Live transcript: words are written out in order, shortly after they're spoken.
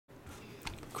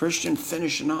Christian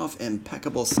finishing off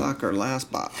Impeccable Soccer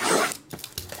last box.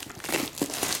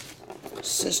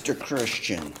 Sister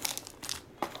Christian.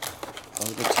 Oh,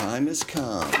 the time has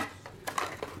come.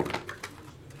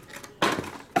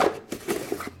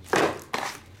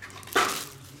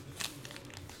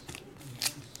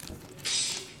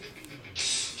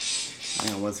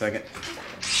 Hang on 1 second.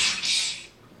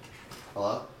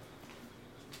 Hello?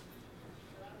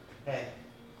 Hey.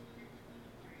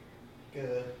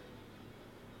 Good.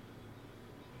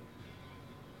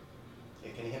 Yeah,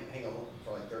 can you hang on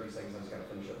for like 30 seconds? I just gotta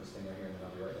finish up this thing right here and then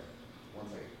I'll be right there. 1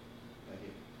 second. Thank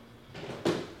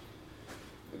you.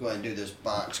 We'll go ahead and do this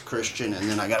box, Christian, and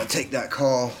then I gotta take that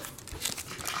call.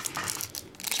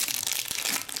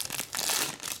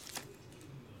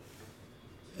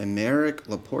 Emerick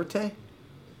Laporte?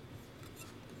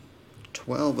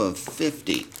 12 of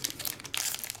 50.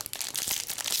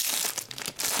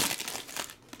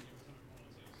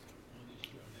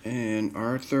 And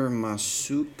Arthur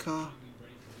Masuka,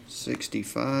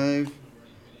 65.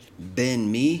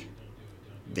 Ben Me.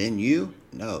 Ben You?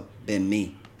 No, Ben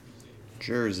Me.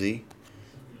 Jersey.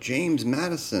 James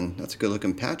Madison. That's a good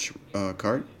looking patch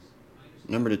card.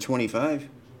 Number to 25.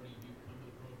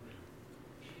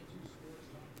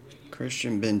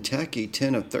 Christian Benteke,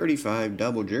 10 of 35.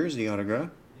 Double jersey autograph.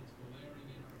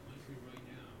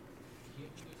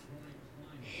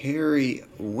 Harry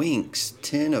Winks,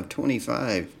 10 of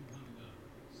 25.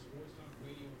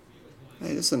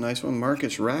 Hey, this is a nice one.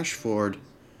 Marcus Rashford,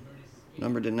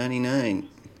 number to 99.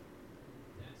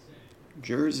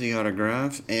 Jersey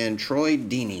autograph. And Troy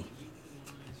Deeney,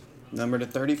 number to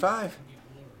 35.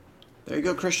 There you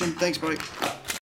go, Christian. Thanks, buddy.